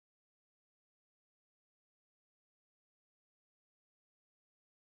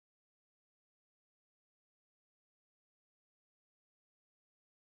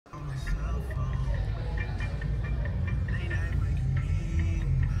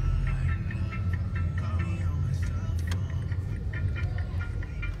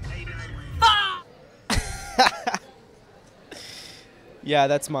Yeah,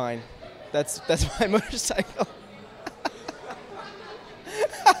 that's mine. That's my motorcycle.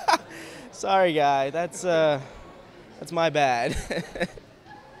 Sorry, guy. That's my bad.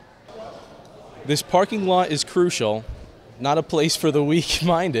 This parking lot is crucial, not a place for the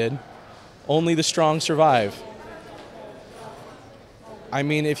weak-minded. Only the strong survive. I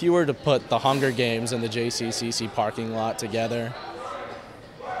mean, if you were to put the Hunger Games and the JCCC parking lot together,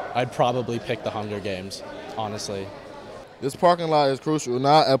 I'd probably pick the Hunger Games, honestly. This parking lot is crucial,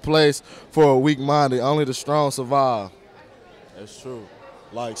 not a place for a weak-minded. Only the strong survive. That's true.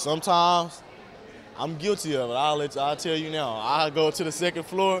 Like, sometimes I'm guilty of it. I'll tell you now. I go to the second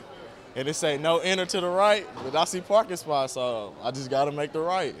floor, and it say no enter to the right, but I see parking spots, so I just got to make the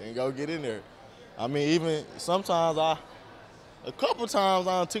right and go get in there. I mean, even sometimes a couple times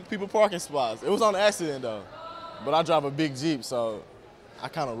I took people parking spots. It was on accident, though. But I drive a big Jeep, so I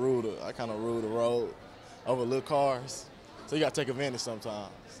kind of rule the road over little cars. So you got to take advantage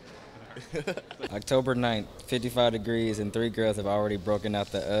sometimes. October 9th, 55 degrees, and 3 girls have already broken out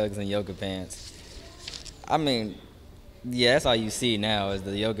the Uggs and yoga pants. I mean, yeah, that's all you see now is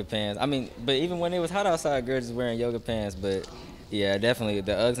the yoga pants. I mean, but even when it was hot outside, girls was wearing yoga pants. But yeah, definitely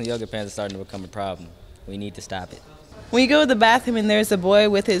the Uggs and yoga pants are starting to become a problem. We need to stop it. When you go to the bathroom and there's a boy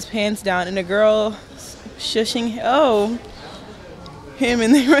with his pants down and a girl shushing, him,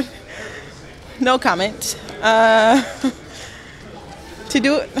 and they run. No comment. To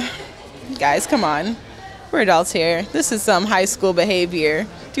do it, guys, come on. We're adults here. This is some high school behavior.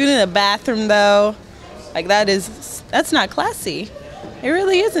 Doing it in a bathroom, though, like that's not classy. It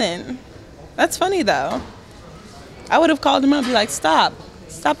really isn't. That's funny, though. I would have called him up and be like, stop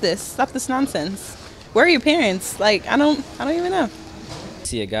this nonsense. Where are your parents? Like, I don't even know.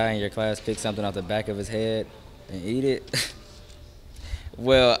 See a guy in your class pick something off the back of his head and eat it.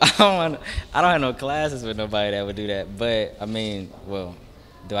 Well, I don't have no classes with nobody that would do that. But I mean, well,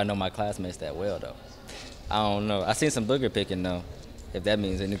 do I know my classmates that well though? I don't know. I seen some booger picking though, if that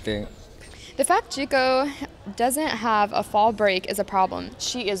means anything. The fact Chico doesn't have a fall break is a problem.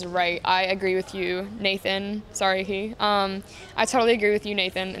 She is right. I agree with you, Nathan. Sorry, he. I totally agree with you,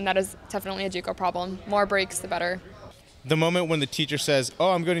 Nathan, and that is definitely a JUCO problem. More breaks, the better. The moment when the teacher says,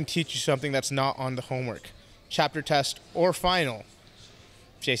 oh, I'm going to teach you something that's not on the homework, chapter test or final,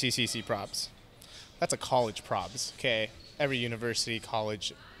 JCCC probs. That's a college probs, okay? Every university,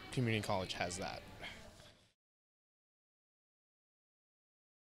 college, community college has that.